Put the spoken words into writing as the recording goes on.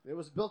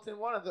was built in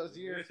one of those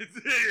years.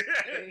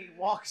 And he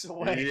walks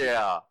away.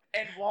 Yeah.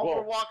 And while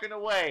we're walking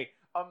away,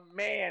 a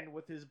man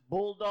with his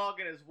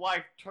bulldog and his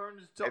wife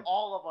turns to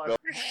all of us,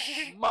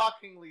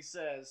 mockingly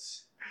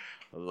says,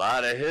 A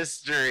lot of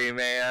history,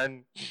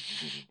 man.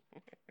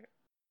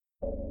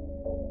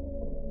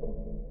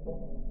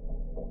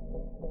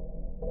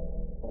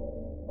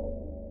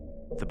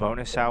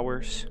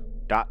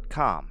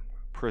 TheBonusHours.com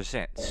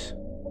presents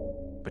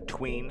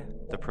Between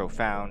the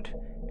Profound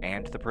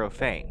and the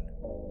Profane,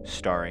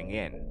 starring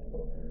in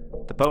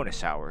The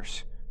Bonus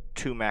Hours,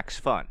 2 Max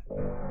Fun,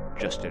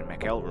 Justin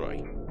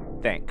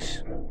McElroy,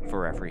 thanks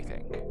for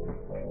everything.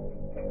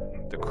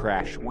 The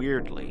Crash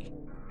Weirdly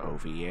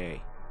OVA.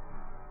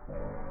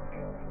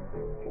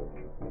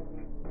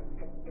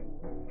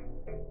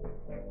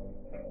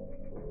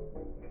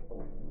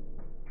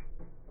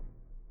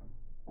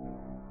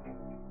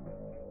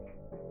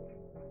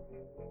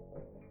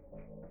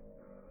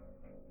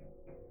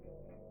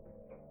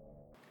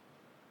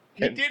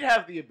 He did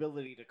have the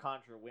ability to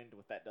conjure wind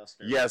with that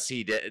duster. Yes,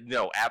 he did.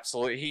 No,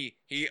 absolutely.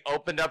 He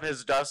opened up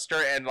his duster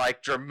and,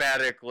 like,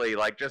 dramatically,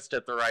 like, just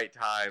at the right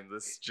time,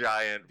 this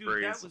giant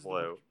breeze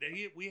blew.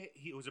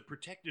 It was a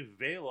protective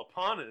veil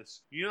upon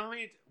us. You know what I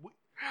mean?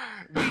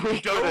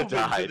 We dove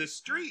into the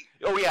street.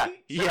 Oh,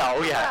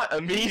 yeah.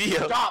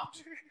 Immediately.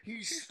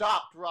 He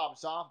stopped Rob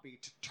Zombie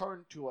to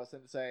turn to us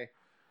and say,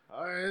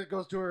 all right, it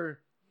goes to her.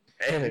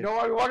 You know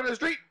why we're walking down the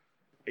street?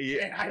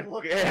 Yeah. And I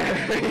looked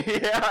at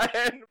him.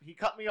 And He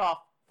cut me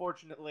off,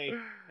 fortunately,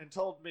 and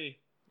told me,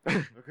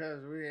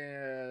 because we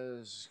are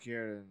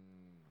scared.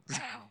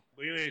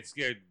 We ain't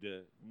scared.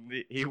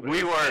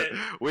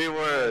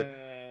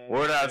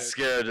 We're not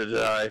scared to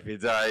die. If you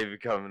die, you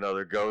become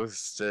another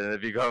ghost. And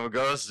if you become a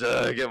ghost,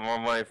 I get more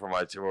money for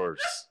my tours.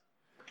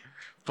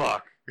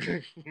 Fuck.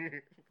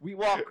 We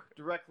walk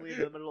directly in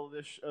the middle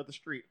of the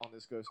street on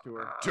this ghost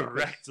tour.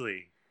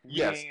 Directly.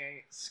 Yes. We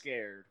ain't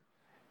scared.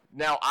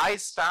 Now, I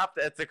stopped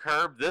at the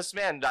curb. This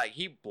man,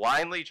 he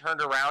blindly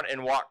turned around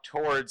and walked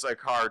towards a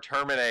car,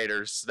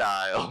 Terminator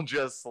style.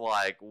 Just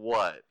like,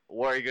 what?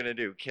 What are you going to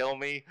do? Kill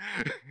me?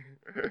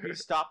 He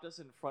stopped us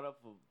in front of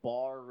a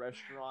bar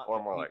restaurant Or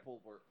that more like- people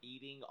were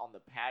eating on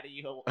the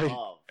patio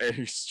of.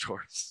 Any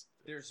stores.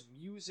 There's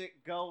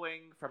music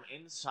going from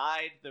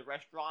inside the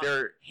restaurant.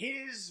 There-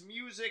 His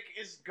music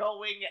is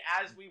going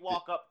as we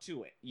walk up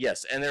to it.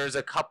 Yes, and there's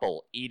a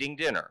couple eating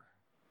dinner.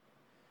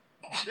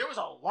 There was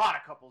a lot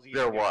of couples eating.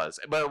 There dinner. was,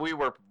 but we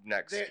were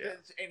next.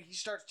 And he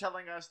starts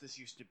telling us this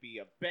used to be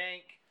a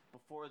bank.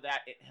 Before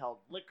that, it held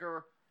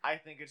liquor. I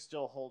think it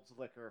still holds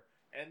liquor.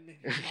 And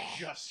then he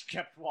just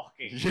kept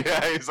walking.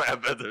 Yeah, he's like, I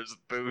bet there's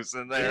booze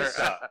in there.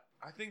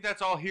 I think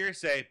that's all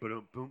hearsay, but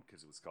boom,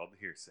 because it was called the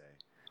hearsay.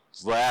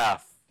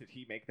 Laugh. Did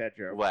he make that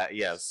joke?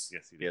 Yes.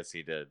 Yes, he did. Yes,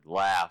 he did.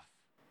 Laugh.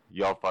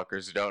 Y'all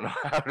fuckers don't know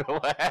how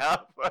to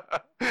laugh.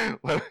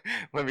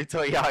 let me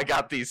tell you how I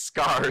got these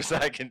scars.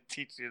 I can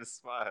teach you to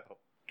smile.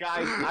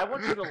 Guys, I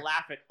want you to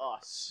laugh at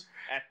us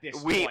at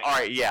this point.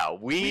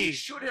 We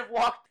should have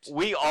walked.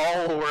 We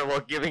all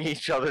were giving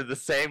each other the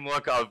same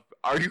look of,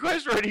 are you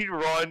guys ready to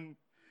run?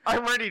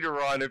 I'm ready to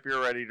run if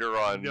you're ready to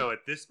run. No,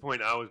 at this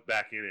point, I was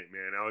back in it,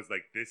 man. I was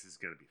like, this is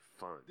going to be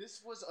fun.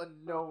 This was a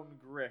known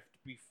grift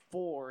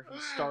before he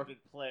started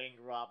playing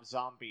Rob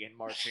Zombie and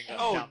marching us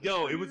Oh, down the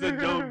no, street. it was a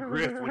known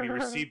grift when he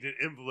received an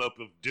envelope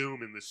of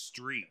doom in the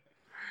street.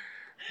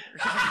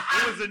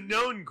 It was a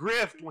known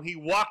grift when he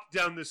walked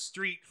down the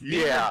street,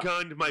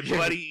 gunned my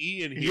buddy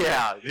Ian here.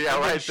 Yeah,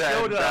 right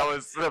showed then. up That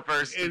was the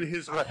first. in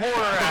his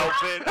horror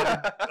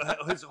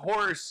outfit, his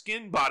horror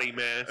skin body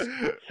mask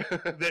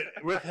that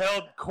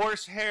withheld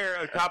coarse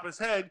hair atop his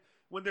head,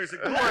 when there's a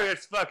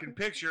glorious fucking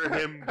picture of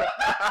him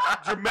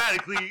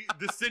dramatically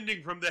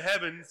descending from the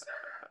heavens,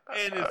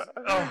 and it's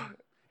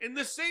in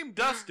the same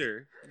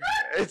duster.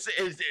 It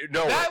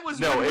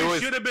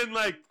Should have been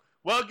like,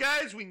 well,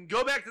 guys, we can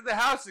go back to the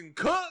house and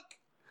cook.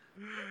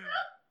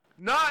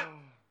 Not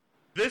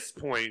this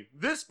point.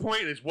 This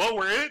point is, well,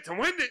 we're in it to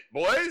win it,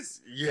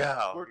 boys.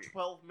 Yeah. We're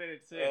 12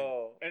 minutes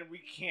in, and we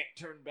can't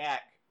turn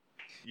back.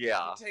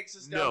 Yeah. He takes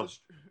us down the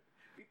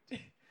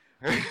street.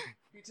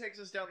 He takes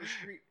us down the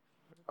street.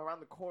 Around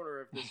the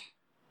corner of this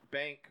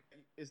bank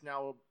is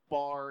now a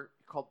bar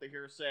called the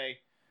Hearsay,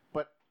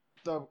 but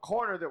the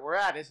corner that we're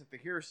at isn't the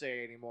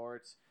Hearsay anymore.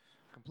 It's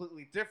a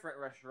completely different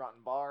restaurant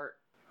and bar.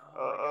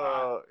 Oh my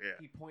God. Yeah.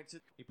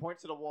 He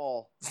points at a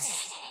wall.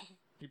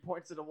 He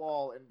points at a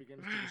wall and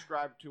begins to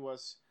describe to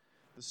us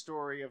the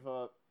story of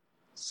a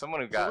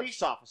someone who got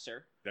police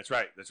officer. That's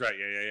right.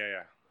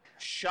 Yeah.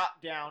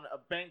 Shot down a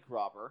bank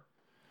robber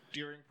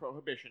during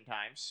Prohibition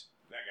times.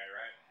 That guy,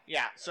 right?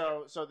 Yeah.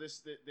 So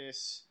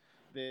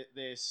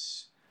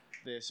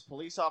this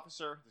police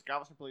officer, this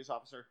Galveston police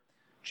officer,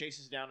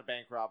 chases down a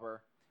bank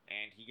robber,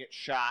 and he gets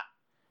shot.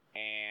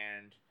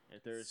 And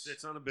if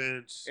sits on a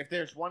bench. If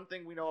there's one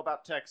thing we know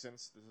about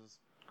Texans, this is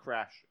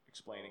Crash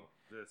explaining.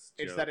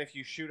 It's that if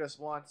you shoot us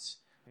once,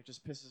 it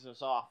just pisses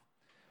us off.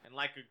 And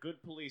like a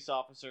good police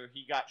officer,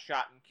 he got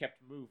shot and kept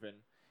moving.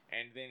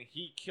 And then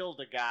he killed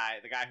the guy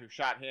who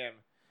shot him.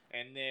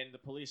 And then the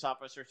police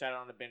officer sat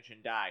on a bench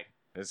and died.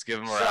 Let's give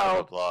him a round of So-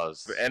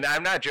 applause. And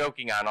I'm not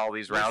joking on all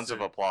these rounds of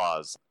Listen.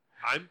 applause.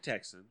 I'm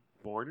Texan,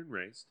 born and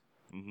raised.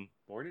 Mhm.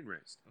 Born and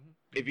raised.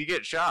 If you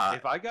get shot,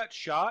 If I got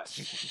shot,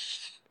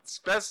 it's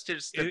best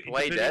just to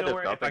play depending dead on if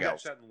where- if I nothing got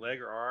else. shot in the leg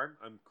or arm,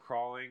 I'm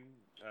crawling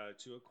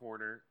to a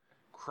corner,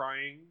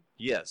 crying,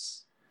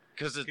 Yes.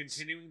 Because it's...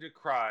 continuing to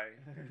cry,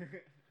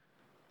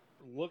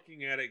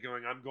 looking at it,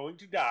 going, "I'm going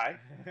to die."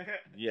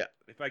 Yeah.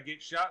 If I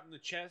get shot in the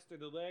chest or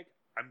the leg,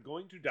 I'm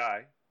going to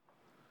die,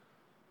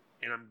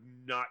 and I'm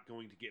not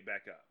going to get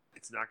back up.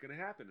 It's not going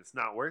to happen. It's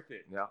not worth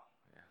it. No.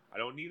 I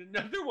don't need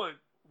another one.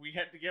 We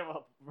had to give a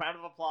round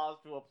of applause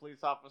to a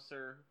police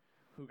officer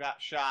who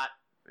got shot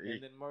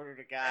and then murdered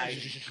a guy.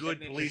 Good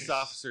And then police just-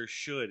 officer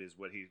should, is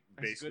what he as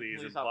good basically is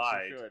police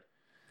officer implied. should.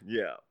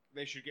 Yeah.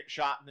 They should get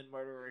shot and then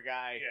murder a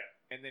guy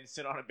Yeah. and then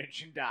sit on a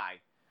bench and die.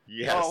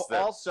 Yes. Oh,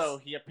 that's- also,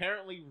 he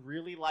apparently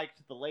really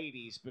liked the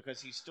ladies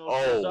because he still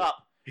Oh. shows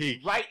up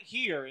He... right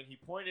here and he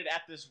pointed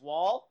at this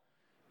wall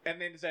and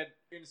then said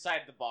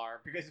inside the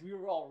bar because we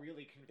were all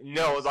really confused.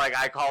 No, like,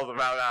 I called him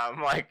out.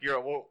 I'm like,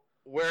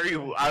 where are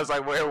you? I was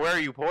like, where are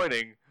you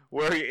pointing?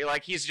 Where are you?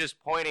 Like, he's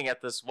just pointing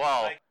at this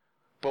wall.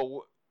 But,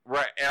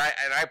 right,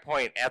 and I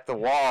point at the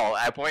wall.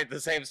 I point at the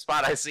same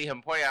spot I see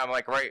him pointing. I'm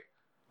like, right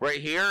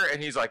here?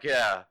 And he's like,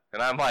 yeah.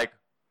 And I'm like,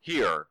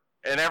 here.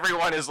 And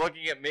everyone is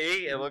looking at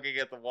me and looking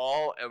at the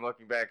wall and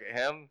looking back at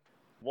him.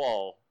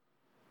 Wall.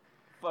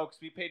 Folks,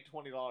 we paid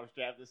 $20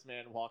 to have this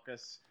man walk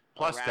us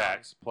Plus around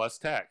tax. Plus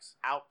tax.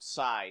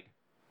 outside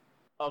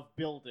of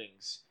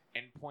buildings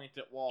and point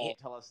at walls and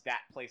tell us that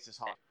place is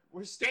haunted.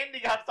 We're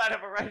standing outside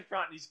of a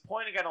restaurant and he's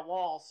pointing at a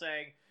wall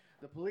saying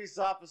the police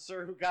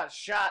officer who got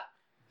shot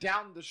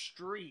down the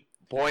street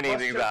Pointing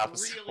must in the have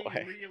opposite really,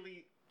 way.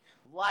 really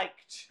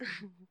liked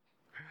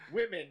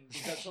women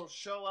because he'll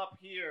show up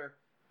here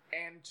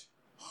and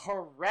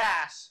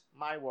harass,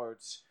 my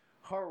words,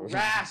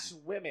 harass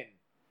women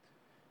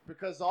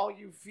because all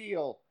you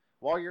feel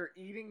while you're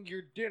eating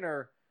your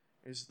dinner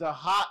is the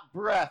hot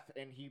breath,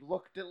 and he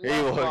looked at He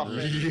Love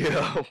was, Muffin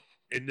yeah.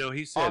 And no,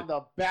 he said, on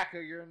the back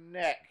of your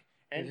neck,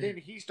 and then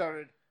he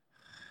started.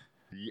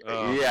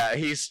 Yeah,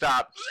 he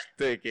stopped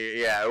thinking.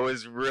 Yeah, it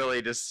was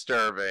really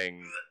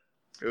disturbing.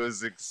 It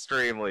was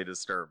extremely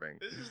disturbing.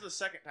 This is the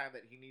second time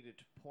that he needed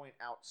to point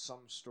out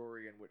some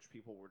story in which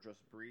people were just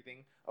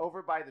breathing.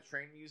 Over by the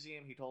train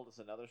museum, he told us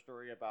another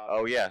story about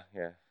Oh, yeah,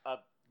 yeah. a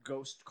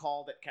ghost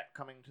call that kept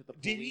coming to the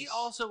police. did he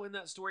also in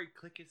that story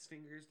click his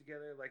fingers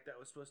together like that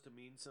was supposed to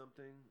mean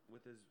something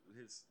with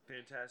his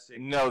fantastic?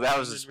 No, that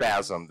was a human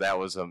spasm. rings? That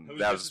was a was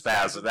that was a just a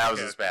spasm. spasm? That was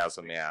a Okay.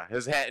 spasm. Yeah,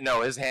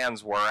 his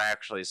hands were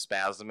actually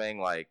spasming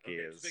like he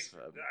Okay, is. just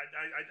make-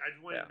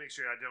 I wanted yeah. to make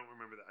sure I don't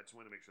remember that. I just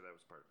wanted to make sure that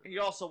was part of it. He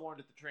also warned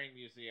at the train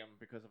museum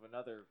because of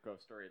another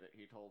ghost story that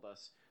he told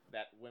us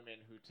that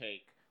women who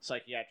take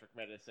psychiatric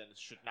medicines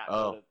should not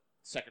Oh. go to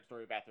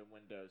second-story bathroom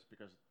windows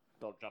because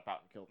they'll jump out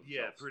and kill themselves.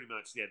 Yeah, pretty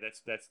much. Yeah,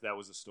 that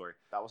was a story.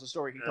 That was a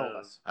story he told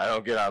us. I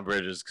don't get on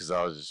bridges because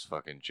I'll just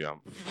fucking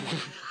jump.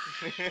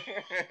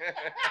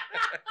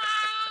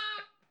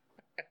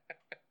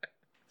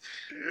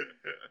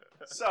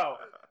 So,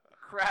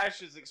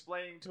 Crash is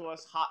explaining to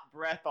us hot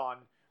breath on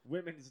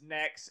women's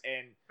necks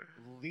and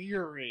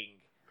leering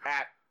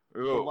at the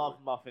Ooh, Love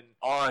Muffin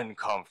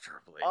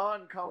uncomfortably for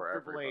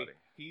uncomfortably. everybody.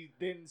 He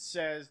then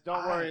says,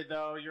 "Don't worry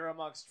though, you're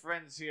amongst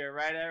friends here,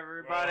 right,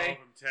 everybody?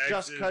 Well,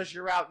 Just because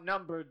you're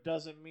outnumbered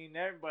doesn't mean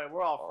everybody.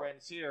 We're all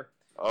friends here."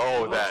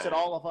 Oh, He looks that. at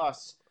all of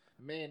us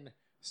men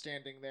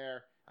standing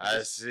there.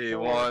 I see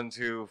Door. 1,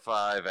 2,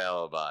 5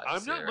 alibis.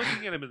 I'm not here.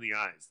 looking at him in the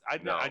eyes. I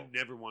No.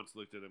 never once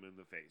looked at him in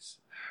the face.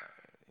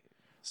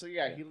 So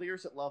yeah, he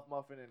leers at Love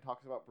Muffin and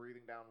talks about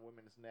breathing down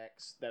women's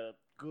necks that a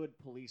good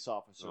police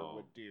officer Oh.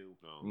 would do.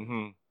 No.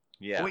 Mm-hmm.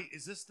 Yeah. Wait,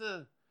 is this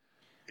the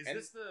And-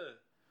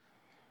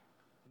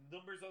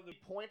 numbers on the? He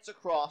points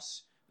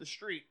across the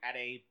street at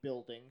a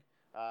building,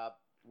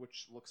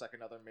 which looks like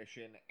another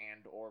mission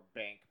and or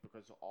bank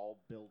because all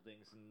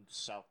buildings in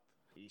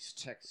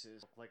Southeast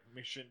Texas look like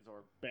missions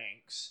or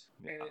banks.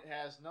 And Yeah. it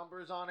has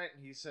numbers on it,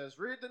 and he says,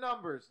 "Read the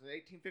numbers."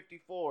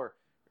 1854.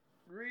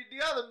 Read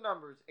the other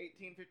numbers.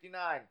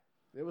 1859.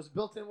 It was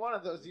built in one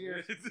of those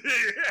years.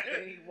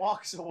 And he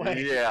walks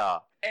away. Yeah.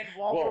 And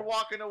while Whoa. we're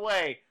walking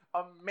away,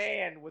 a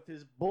man with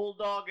his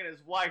bulldog and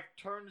his wife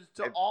turns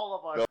to And- all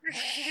of us,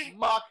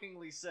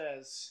 mockingly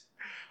says,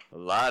 A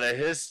lot of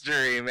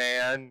history,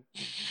 man.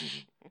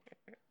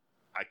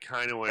 I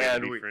kind of want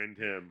And to we- befriend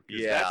him. 'Cause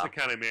Yeah. that's the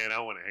kind of man I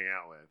want to hang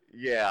out with.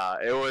 Yeah,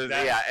 it was.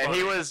 That's yeah, and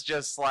he funny. was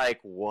just like,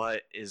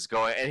 "What is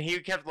going?" And he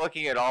kept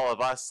looking at all of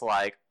us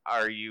like,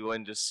 "Are you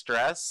in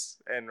distress?"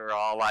 And we're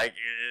all like,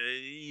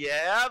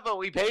 "Yeah, but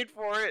we paid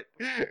for it.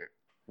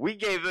 We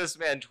gave this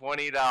man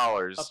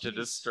 $20 A to piece.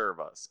 disturb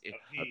us. A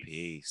A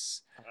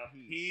piece.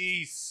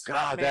 Peace.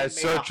 God, man that's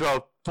made such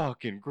a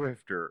fucking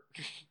grifter."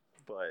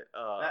 But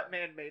that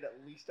man made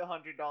at least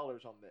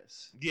 $100 on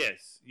this.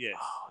 Yes. Yes.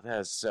 oh,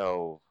 that's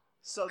so.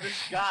 So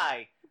this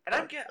guy, and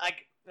I'm getting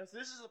like, this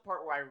is the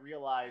part where I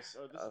realize,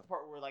 or this is the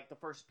part where like the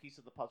first piece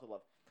of the puzzle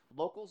of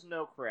Locals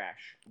know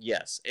Crash.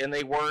 Yes, and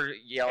they were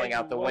yelling And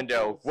out the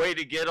window, locals- "Way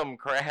to get him,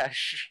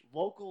 Crash!"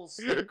 Locals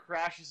think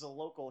Crash is a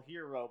local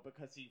hero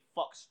because he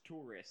fucks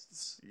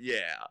tourists.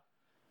 Yeah,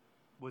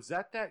 Was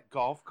that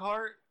golf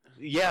cart?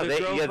 yeah, They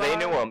drove they by?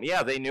 knew him.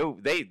 Yeah, they knew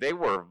they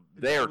were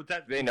there. Was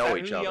that- They was know that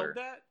each who other. yelled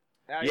that?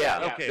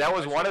 Yeah, okay. that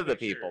was I one just of the wanna make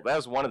people. sure. That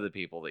was one of the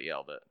people that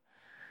yelled it.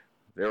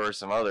 There were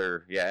some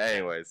other. Yeah.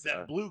 Anyways,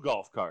 That blue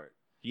golf cart.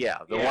 yeah,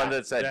 the Yeah, one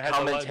that said That had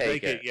 "Come the and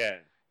take it." Yeah.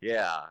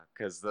 Yeah,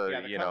 because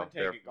Yeah, the you Come know and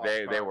Take It golf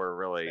they cart were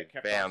really That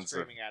kept on fans of.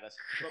 screaming at us.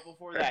 But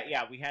before that,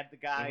 yeah, we had the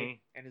guy Mhm.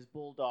 and his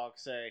bulldog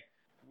say,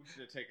 "We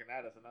should have taken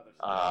that as another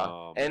step."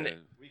 Oh, and-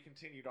 man. We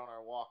continued on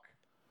our walk.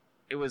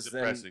 It was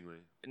then. Depressingly.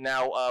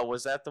 Now,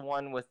 was that the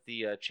one with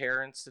the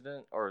chair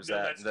incident, or was No,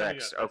 that that's the coming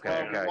next? up. That's Okay,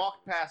 coming We okay.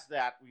 walked past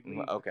that. We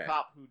leave Okay. the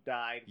cop who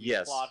died. We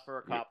Yes. applaud for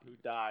a cop who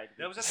died.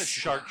 That was at the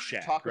Shark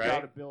Shack, Talk right?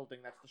 about a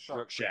building. That's the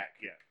Shark Shack.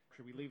 Yeah.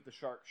 Should we leave the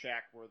Shark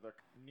Shack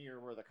near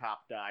where the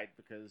cop died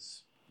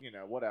because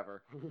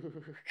whatever.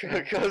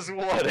 Because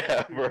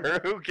whatever,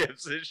 who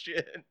gives a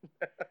shit?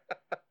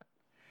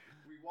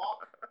 We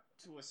walk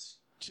to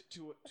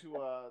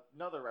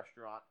another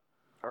restaurant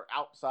or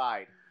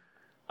outside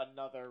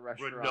another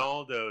restaurant.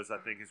 Ronaldo's, I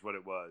think, is what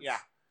it was. Yeah.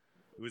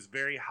 It was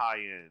very high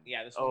end.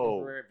 Yeah, this one Oh.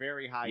 was very,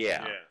 very high.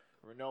 Yeah. end.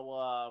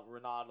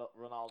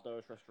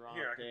 Ronaldo's restaurant.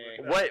 Here, I can look it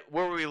up. What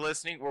were we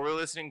listening? Were we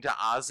listening to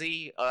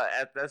Ozzy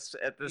at this He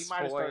point?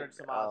 might have started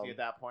some Ozzy at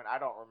that point. I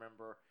don't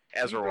remember.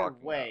 As we're Either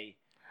walking. way,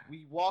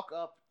 we walk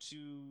up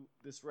to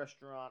this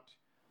restaurant.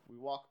 We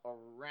walk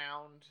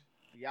around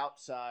the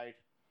outside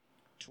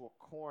to a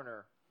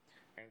corner,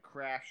 and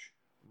Crash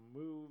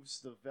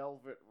moves the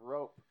velvet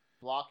rope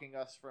blocking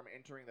us from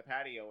entering the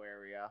patio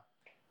area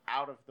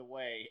out of the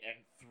way and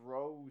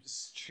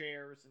throws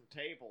chairs and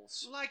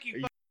tables. Like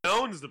he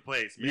owns the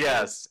place, man.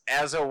 Yes,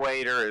 as a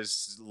waiter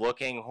is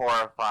looking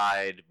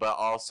horrified, but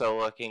also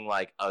looking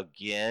like,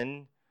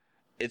 again,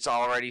 it's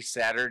already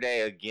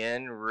Saturday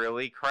again.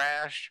 Really,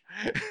 Crash?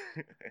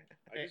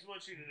 I just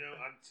want you to know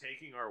I'm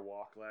taking our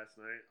walk last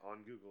night on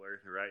Google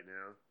Earth right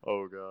now.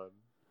 Oh God.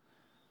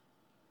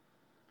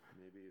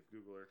 Maybe if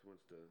Google Earth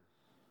wants to.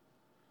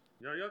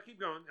 No, y'all keep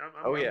going. I'm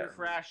Oh, yeah.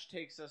 Crash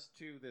takes us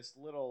to this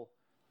little.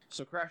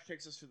 So Crash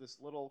takes us to this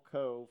little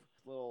cove,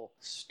 little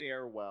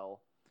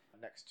stairwell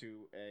next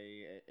to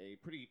a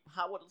pretty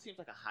what seems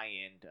like a high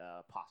end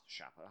pasta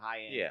shop, a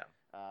high end Yeah.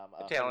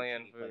 a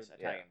Italian Filipino place, food,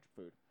 yeah. Italian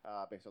food,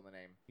 based on the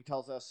name. He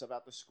tells us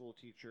about the school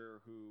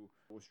teacher who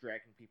was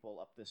dragging people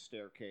up this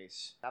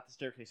staircase. Not the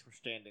staircase we're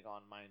standing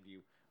on, mind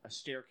you. A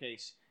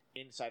staircase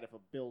inside of a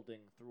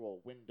building through a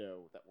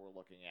window that we're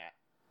looking at.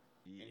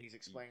 And he's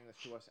explaining this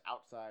to us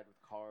outside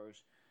with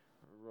cars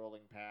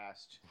rolling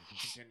past,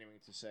 continuing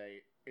to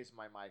say, "Is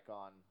my mic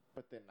on?"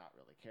 But then not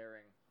really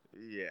caring.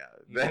 Yeah.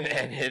 Then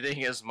and hitting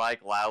his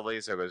mic loudly,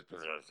 so it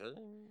goes.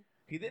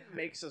 He then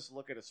makes us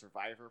look at a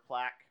survivor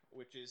plaque,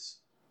 which is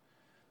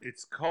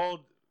It's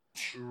called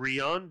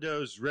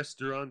Riondo's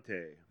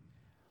Restaurante.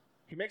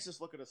 he makes us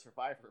look at a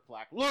survivor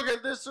plaque. Look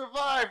at this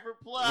survivor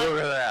plaque, Look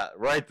at that,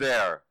 right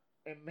there.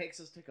 and makes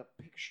us take a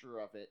picture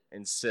of it.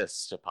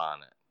 Insists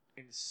upon it.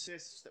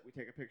 Insists that we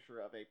take a picture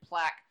of a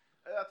plaque.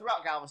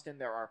 Throughout Galveston,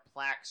 there are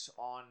plaques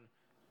on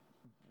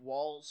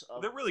walls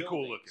of. They're really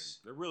cool looking. buildings,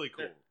 They're really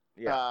cool.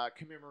 Yeah.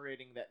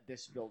 commemorating that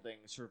this building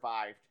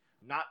survived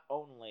not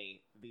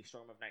only the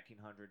storm of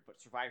 1900, but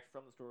survived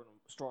from the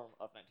storm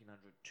of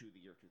 1900 to the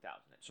year 2000.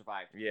 It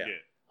survived Yeah.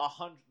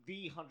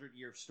 the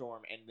 100-year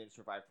storm, and then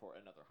survived for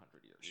another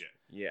 100 years.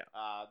 Yeah.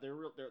 Yeah.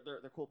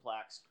 They're cool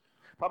plaques.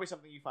 Probably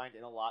something you find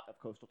in a lot of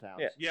coastal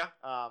towns. Yeah.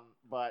 Yeah.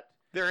 But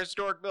They're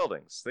historic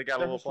buildings. They got a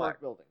they're little historic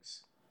plaque.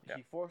 buildings. Yeah.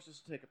 He forced us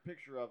to take a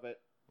picture of it.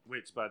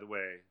 Which, by the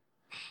way,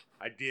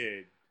 I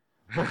did.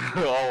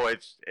 Oh,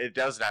 it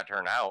does not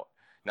turn out.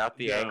 Not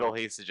the No. angle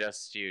he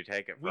suggests you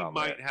take it We from.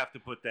 might have to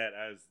put that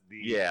as the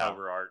Yeah.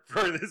 cover art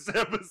for this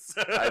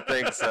episode. I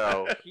think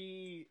so.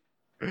 He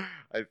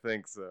I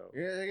think so.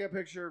 yeah, take a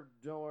picture.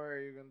 Don't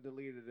worry, you can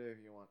delete it if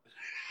you want.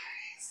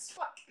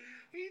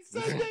 He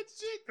said that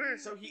shit.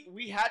 So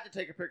we had to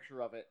take a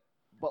picture of it,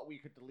 but we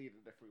could delete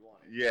it if we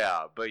wanted.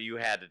 Yeah, but you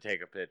had to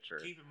take a picture.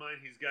 Keep in mind,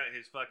 he's got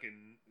his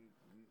fucking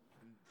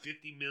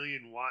 50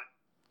 million watt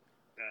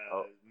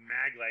Oh.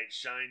 mag light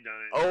shined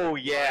on it. Oh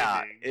yeah,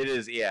 Blinding. it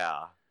is.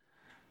 Yeah.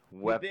 He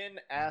Wep- then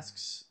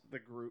asks the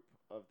group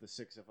of the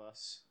 6 of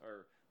us,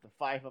 or the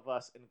 5 of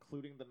us,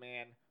 including the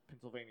man,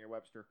 Pennsylvania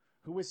Webster,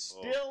 who is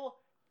still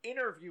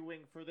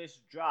interviewing for this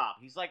job.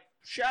 He's like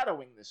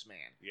shadowing this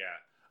man. Yeah.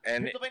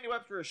 and Pennsylvania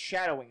Webster is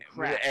shadowing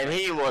Crash. and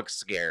he looks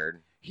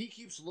scared. He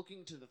keeps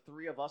looking to the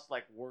 3 of us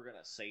like we're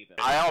gonna save him.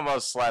 I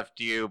almost left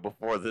you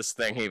before this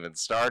thing even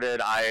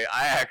started. I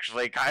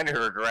actually kind of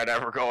regret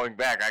ever going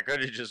back. I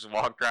could have just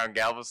walked around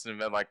Galveston and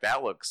been like,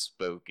 "That looks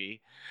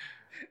spooky."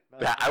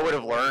 I would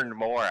have learned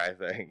more, I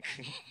think.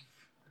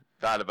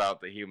 Not about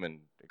the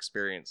human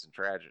experience and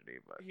tragedy,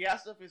 but He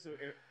asks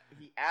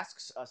he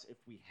asks us if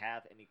we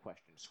have any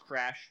questions.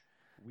 Crash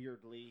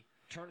weirdly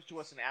turns to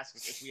us and asks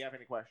us if we have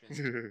any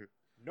questions.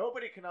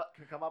 Nobody can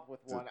come up with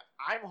one.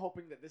 I'm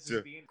hoping that this is the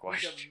end. He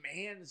Question.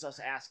 demands us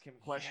ask him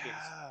questions.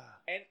 Yeah.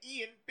 And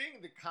Ian,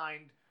 being the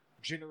kind,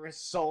 generous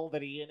soul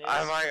that Ian is,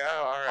 I'm like,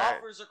 oh, all right.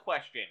 offers a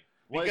question.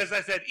 Because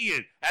I said,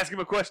 Ian, ask him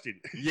a question.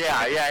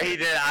 Yeah, he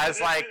did. I was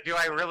like, do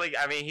I really?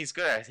 I mean, he's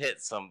gonna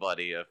hit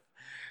somebody if.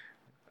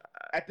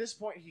 At this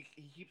point, he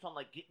keeps on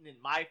like getting in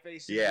my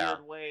face in Yeah.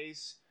 weird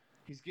ways.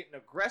 He's getting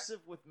aggressive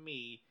with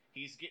me.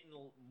 He's getting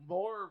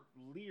more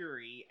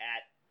leery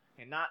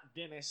and not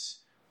Dennis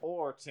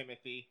or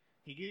Timothy.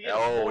 He gets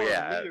more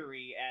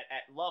leery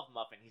at Love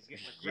Muffin. He's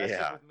getting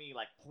aggressive with me,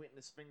 like pointing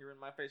his finger in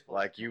my face.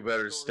 Like, you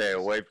better stay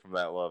away from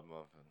that love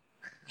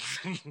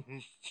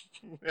muffin.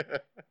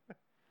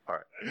 All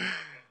right.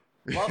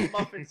 Love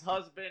Muffin's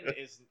husband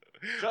is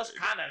just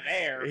kind of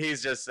there.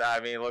 He's just, I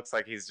mean, it looks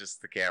like he's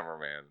just the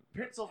cameraman.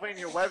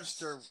 Pennsylvania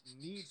Webster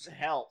needs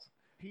help.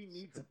 He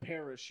needs a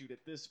parachute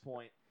at this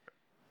point.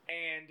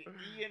 And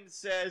Ian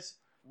says,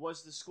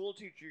 was the school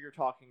teacher you're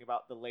talking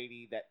about the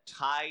lady that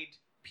tied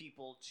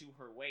people to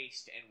her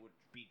waist and would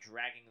be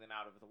dragging them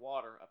out of the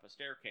water up a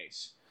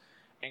staircase?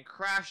 And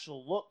Crash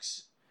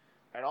looks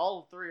at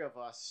all three of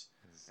us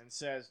and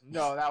says,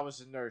 no, that was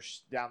a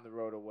nurse down the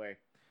road away.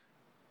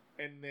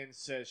 And then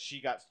says she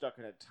got stuck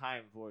in a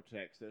time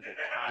vortex. There's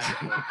a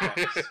time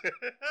vortex.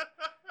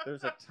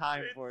 There's a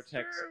time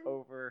vortex true.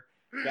 over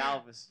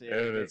Galveston.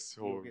 And it's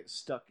you'll horrible. get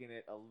stuck in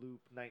it. A loop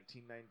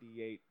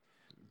 1998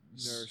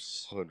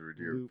 nurse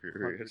 100-year loop,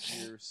 period. 100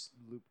 years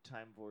loop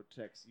time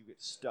vortex. You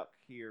get stuck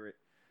here at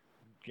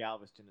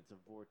Galveston. It's a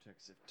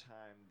vortex of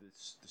time.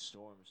 The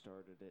storm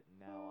started it,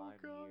 and now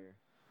I'm God. here.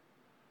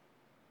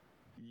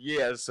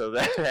 Yeah, so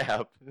that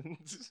happened.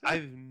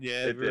 I've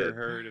never did.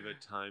 heard of a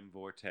time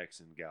vortex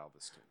in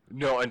Galveston.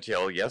 No,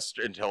 until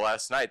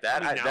last night.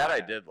 That I mean, now I I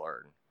have. did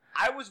learn.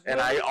 I was And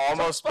I willing to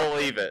almost fucking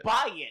believe it.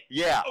 Buy it.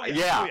 Yeah, Oh,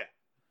 yeah, Oh,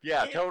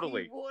 yeah. If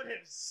totally. He would have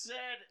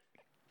said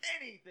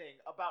anything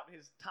about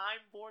his time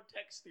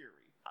vortex theory.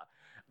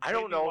 I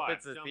don't know why. if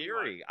it's a Tell me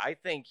theory. I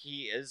think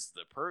he is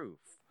the proof.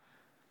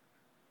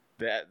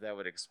 That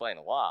would explain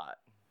a lot.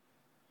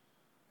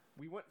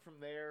 We went from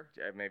there.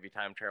 Maybe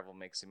time travel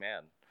makes him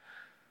mad.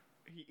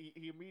 He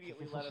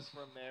immediately led us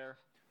from there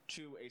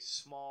to a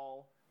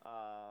small,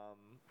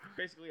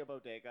 basically a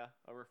bodega,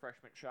 a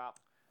refreshment shop.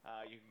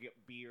 You could get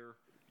beer,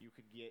 you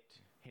could get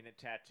henna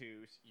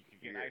tattoos, you could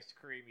get ice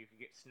cream, you could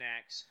get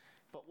snacks.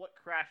 But what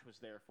Crash was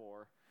there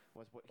for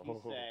was what he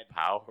said: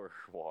 Power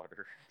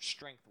water.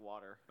 strength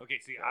water. Okay,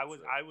 see, I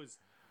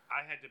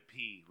had to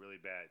pee really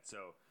bad,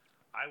 so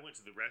I went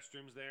to the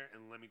restrooms there,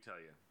 and let me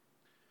tell you,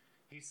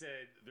 he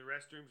said the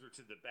restrooms were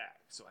to the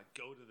back, so I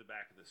go to the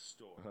back of the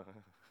store.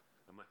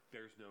 I'm like,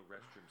 there's no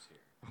restrooms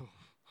here.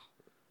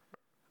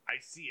 I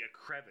see a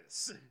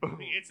crevice. I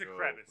mean, it's a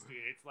crevice,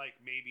 dude. It's like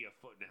maybe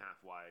 1.5 feet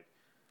wide.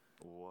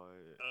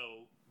 What?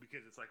 Oh,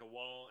 because it's like a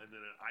wall and then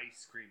an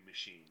ice cream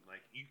machine.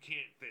 Like, you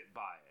can't fit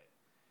by it.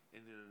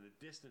 And then in the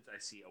distance, I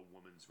see a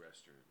woman's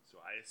restroom. So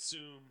I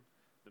assume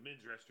the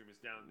men's restroom is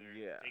down there.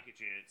 Yeah. Take a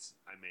chance.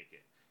 I make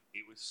it.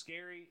 It was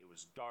scary. It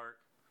was dark.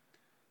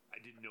 I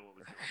didn't know what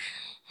was going on.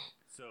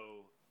 So,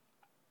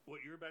 what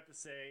you're about to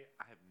say,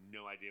 I have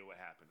no idea what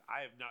happened.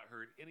 I have not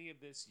heard any of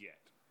this yet.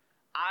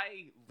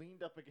 I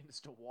leaned up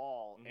against a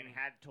wall and Mhm.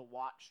 had to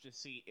watch to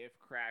see if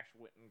Crash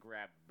went and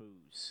grabbed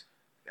booze.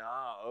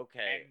 Oh,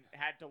 okay. And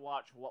had to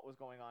watch what was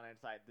going on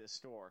inside this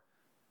store.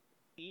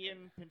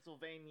 Ian,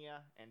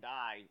 Pennsylvania, and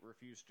I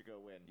refused to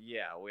go in.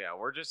 Yeah,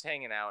 we're just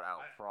hanging out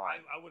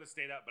front. I would have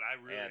stayed out, but I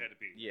really And- had to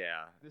pee.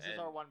 Yeah. This is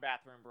and- our one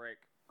bathroom break.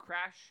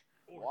 Crash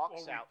Or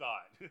walks we out.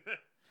 thought.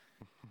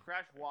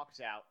 Crash walks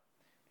out,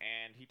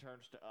 and he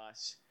turns to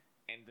us,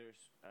 and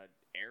there's an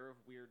air of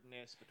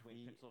weirdness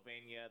between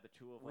Pennsylvania, the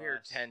two of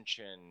weird us,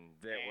 tension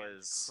that and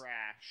was.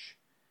 Crash,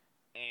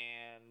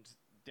 and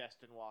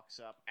Destin walks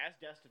up. As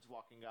Destin's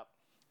walking up,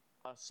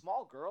 a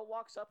small girl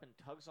walks up and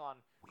tugs on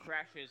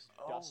Crash's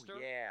duster. Oh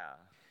yeah.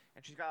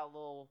 And she's got a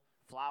little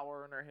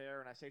flower in her hair,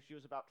 and I say she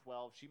was about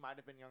 12. She might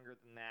have been younger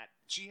than that.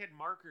 She had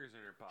markers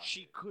in her pocket.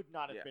 She could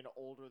not have Yeah. been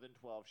older than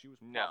 12. She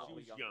was No.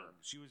 probably She was younger. young.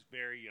 She was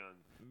very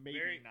young. Maybe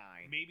Very-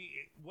 9.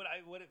 Maybe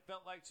what it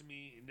felt like to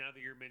me, now that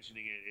you're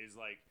mentioning it, is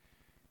like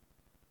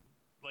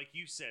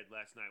you said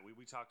last night.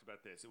 We talked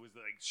about this. It was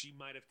like she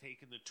might have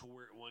taken the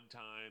tour at one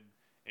time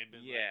and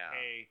been Yeah. like,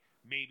 "Hey,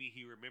 maybe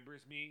he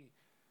remembers me,"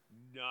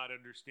 not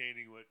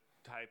understanding what's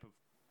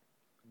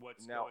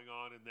Now- going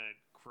on in that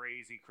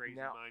crazy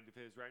Now- mind of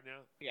his right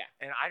now.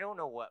 And I don't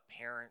know what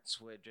parents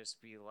would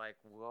just be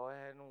like, go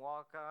ahead and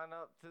walk on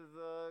up to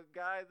the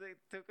guy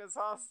that took us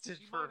hostage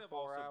She for might have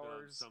 4 also done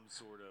hours. some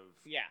sort of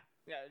Yeah.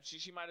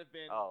 She might have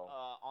been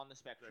Oh. on the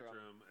spectrum.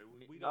 spectrum.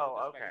 We No, don't Oh,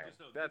 know. okay. We just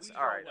know- That's we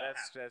all know right. what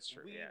happened. That's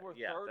true. We Yeah, were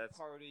yeah. third That's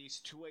parties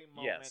to a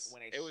moment yes.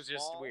 when a It was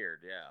just small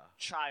weird. Yeah.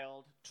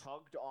 child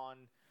tugged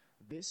on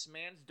this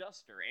man's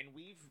duster, and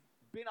we've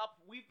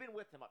been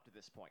with him up to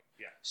this point.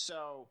 Yeah.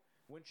 So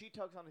when she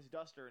tugs on his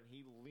duster and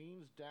he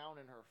leans down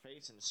in her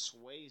face and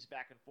sways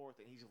back and forth,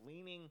 and he's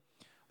leaning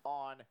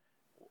on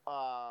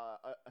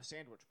a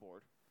sandwich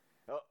board.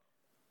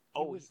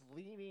 He was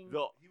leaning.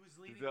 He was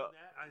leaning on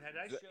that.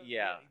 I showed.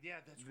 yeah.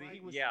 That's The-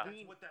 right. yeah.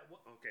 That's what that was.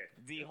 Okay.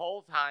 The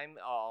whole time,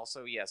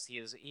 also, yes,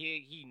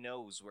 he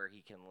knows where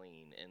he can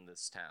lean in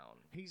this town.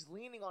 He's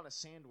leaning on a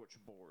sandwich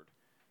board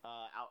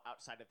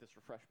outside of this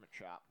refreshment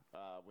shop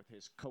with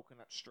his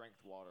coconut strength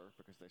water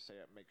because they say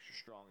it makes you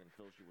strong and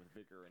fills you with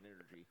vigor and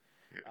energy.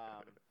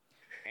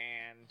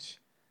 And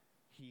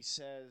he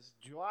says,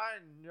 "Do I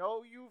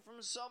know you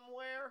from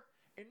somewhere?"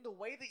 In the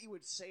way that you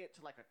would say it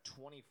to like a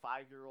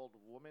 25-year-old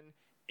woman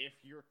if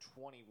you're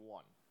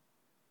 21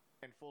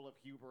 and full of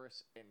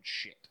hubris and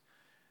shit.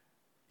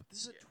 But this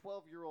is a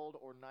 12-year-old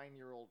or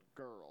 9-year-old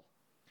girl.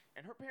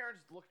 And her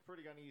parents looked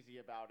pretty uneasy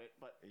about it,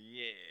 but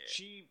Yeah.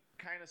 she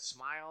kind of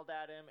smiled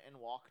at him and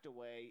walked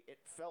away. It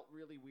felt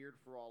really weird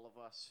for all of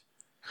us.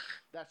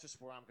 That's just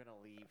where I'm going to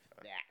leave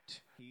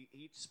that.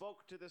 He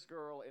spoke to this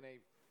girl in a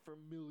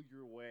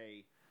familiar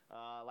way,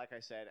 like I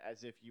said,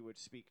 as if you would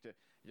speak to,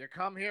 "You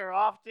come here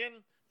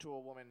often?" to a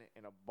woman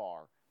in a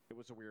bar. It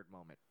was a weird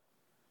moment.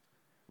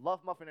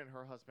 Love Muffin and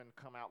her husband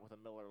come out with a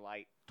Miller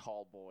Lite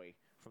tall boy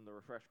from the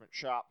refreshment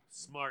shop.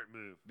 Smart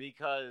move.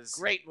 Because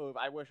Great move.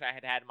 I wish I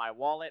had had my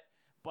wallet,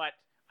 but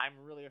I'm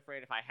really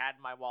afraid if I had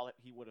my wallet,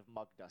 he would have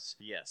mugged us.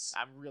 Yes.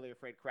 I'm really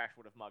afraid Crash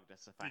would have mugged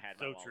us if I had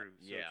my So wallet. true.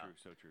 So Yeah. true.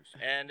 So true.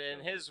 And in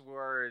his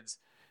words,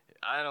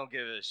 I don't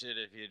give a shit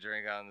if you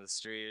drink on the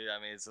street. I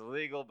mean, it's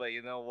illegal, but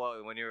you know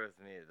what? When you're with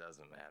me, it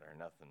doesn't matter.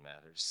 Nothing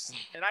matters.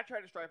 And I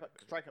tried to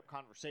strike up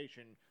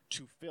conversation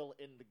to fill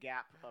in the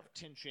gap of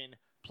tension,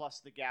 plus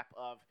the gap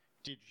of,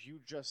 did you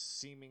just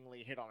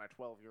seemingly hit on a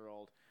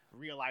 12-year-old,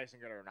 realizing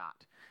it or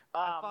not?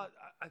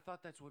 I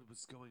thought that's what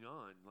was going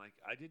on. Like,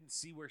 I didn't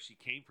see where she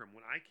came from.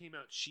 When I came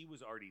out, she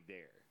was already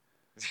there.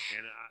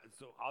 And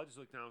so I just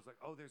looked down. I was like,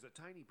 oh, there's a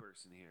tiny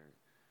person here.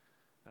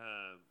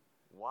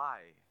 Why?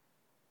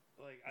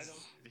 Like, I don't.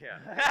 Yeah.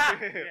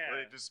 Yeah.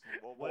 Like, just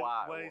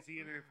Why why? is he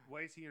in her?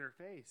 Why is he in her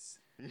face?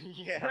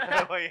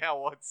 Yeah. Yeah.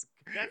 What's?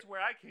 That's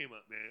where I came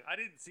up, man. I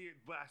didn't see it,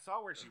 but I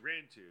saw where she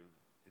ran to,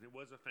 and it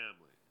was a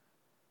family.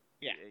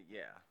 Yeah.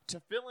 Yeah. To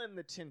fill in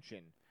the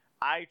tension,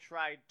 I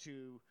tried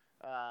to,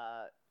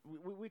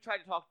 we tried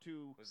to talk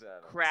to Was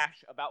that?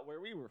 Crash about where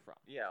we were from.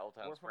 Yeah. Old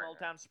Town We're Spring. from Old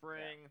Town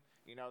Spring.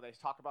 You know, they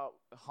talk about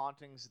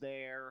hauntings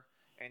there,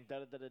 and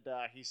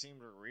da-da-da-da-da. He seemed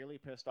really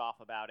pissed off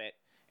about it,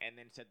 and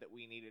then said that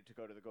we needed to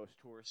go to the ghost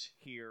tours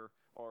here,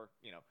 or,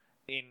 you know,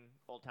 in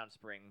Old Town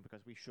Spring,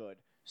 because we should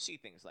see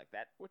things like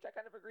that, which I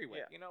kind of agree with.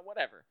 Yeah. You know,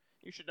 whatever.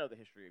 You should know the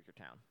history of your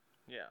town.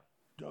 Yeah.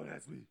 Don't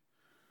ask me.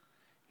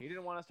 He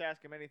didn't want us to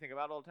ask him anything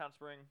about Old Town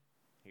Spring.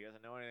 He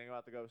doesn't know anything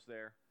about the ghosts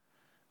there.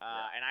 Yeah.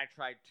 And I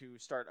tried to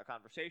start a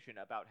conversation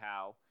about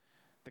how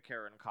the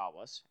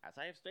Karankawas, as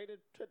I have stated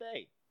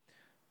today,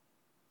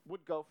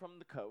 would go from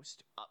the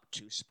coast up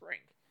to Spring.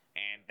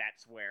 And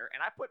that's where,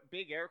 and I put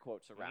big air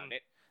quotes around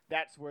it,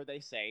 that's where they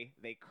say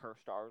they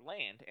cursed our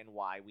land and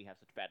why we have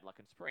such bad luck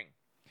in Spring.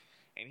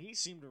 And he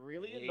seemed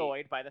really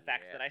annoyed by the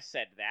fact Yeah. that I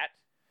said that.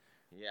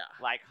 Yeah.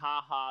 Like,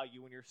 ha,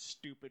 you and your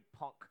stupid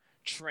punk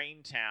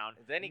train town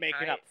And then he making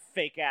kinda- up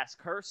fake-ass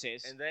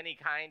curses. And then he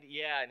kind of,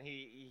 and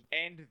he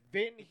And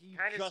then he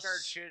kind of just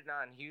started shitting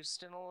on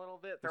Houston a little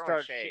bit. He Throwing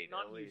started shade, shitting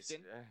on at least.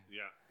 Houston.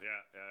 Yeah.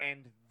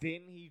 And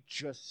then he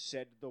just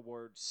said the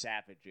word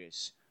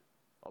savages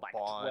A like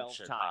bunch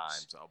 12 of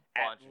times. A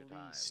at bunch of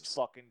least times.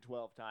 fucking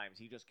 12 times.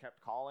 He just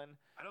kept calling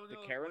I don't the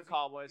know.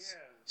 Karankawas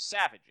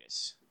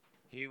savages.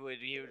 He would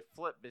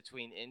flip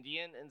between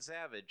Indian and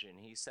savage, and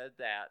he said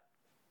that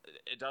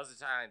a dozen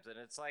times, and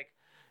it's like,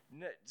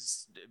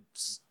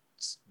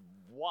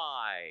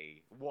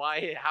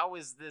 why? How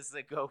is this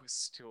a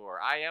ghost tour?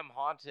 I am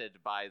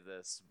haunted by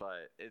this,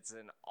 but it's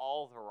in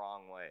all the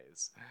wrong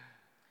ways.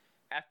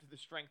 After the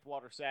Strength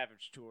Water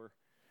Savage tour,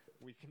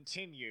 we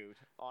continued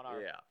on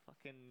our Yeah.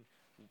 fucking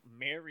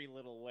merry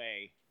little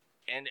way.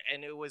 And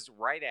it was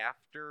right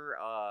after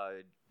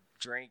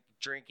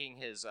drinking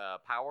his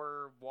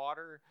power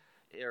water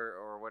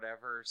or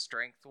whatever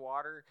strength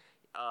water.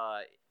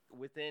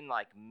 Within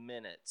like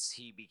minutes,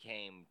 he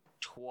became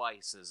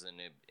twice as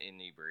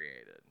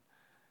inebriated.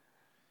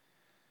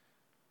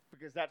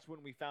 Because that's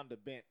when we found a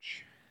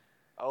bench.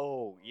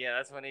 Oh yeah,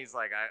 that's when he's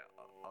like,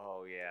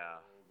 oh yeah,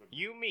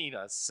 you mean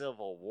a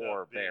civil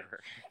war The bench.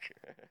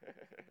 barrack?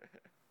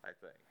 I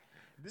think.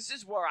 This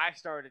is where I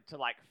started to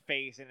like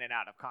phase in and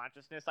out of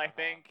consciousness, I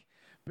think,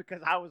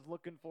 because I was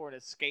looking for an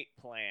escape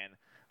plan.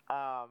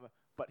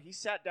 But he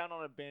sat down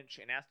on a bench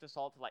and asked us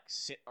all to like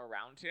sit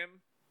around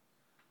him.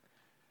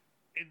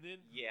 And then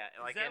Yeah,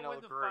 like that in a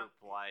when the group,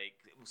 like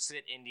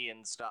sit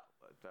Indian stuff.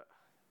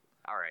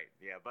 All right,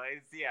 yeah, but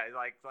it's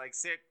like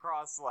sit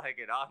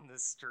cross-legged on the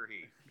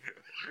street,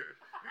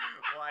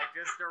 like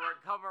just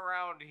come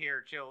around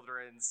here,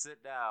 children,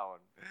 sit down,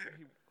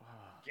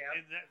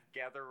 and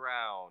gather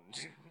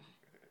round.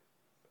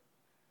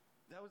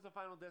 that was the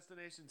Final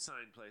Destination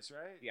sign place,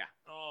 right? Yeah.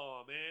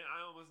 Oh man,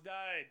 I almost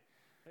died.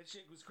 That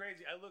shit was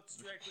crazy. I looked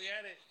directly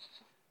at it,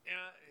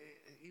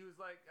 and he was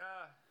like,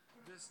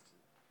 just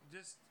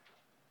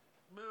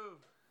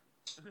move.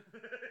 He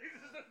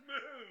just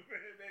move.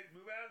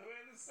 Move out of the way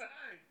of the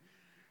sign.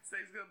 This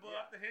thing's gonna blow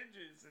off the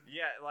hinges. And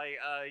Yeah, like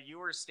you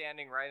were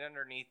standing right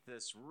underneath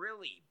this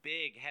really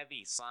big,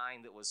 heavy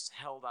sign that was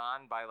held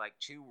on by like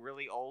two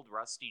really old,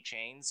 rusty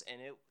chains,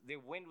 and the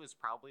wind was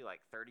probably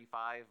like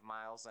 35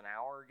 miles an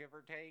hour, give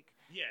or take.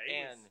 yeah,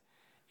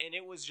 And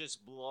it was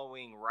just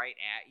blowing right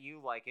at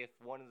you. Like if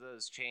one of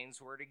those chains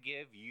were to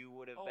give, you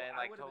would have been I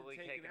like would've totally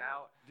been taken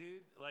out.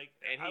 dude. Like,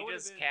 And I he would've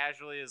just been-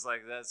 casually is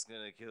like, "That's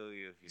gonna kill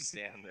you if you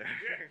stand there."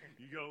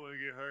 You don't want to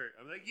get hurt.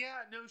 I'm like,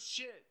 yeah, no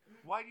shit.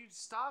 Why do you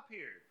stop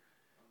here?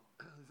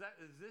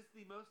 Is this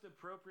the most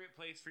appropriate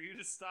place for you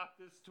to stop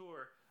this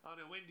tour on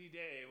a windy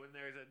day when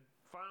there's a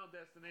Final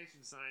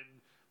Destination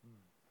sign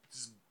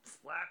just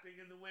flapping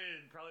in the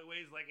wind, probably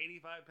weighs like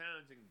 85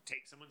 pounds and can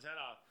take someone's head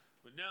off?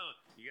 But no,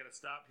 you got to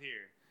stop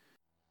here.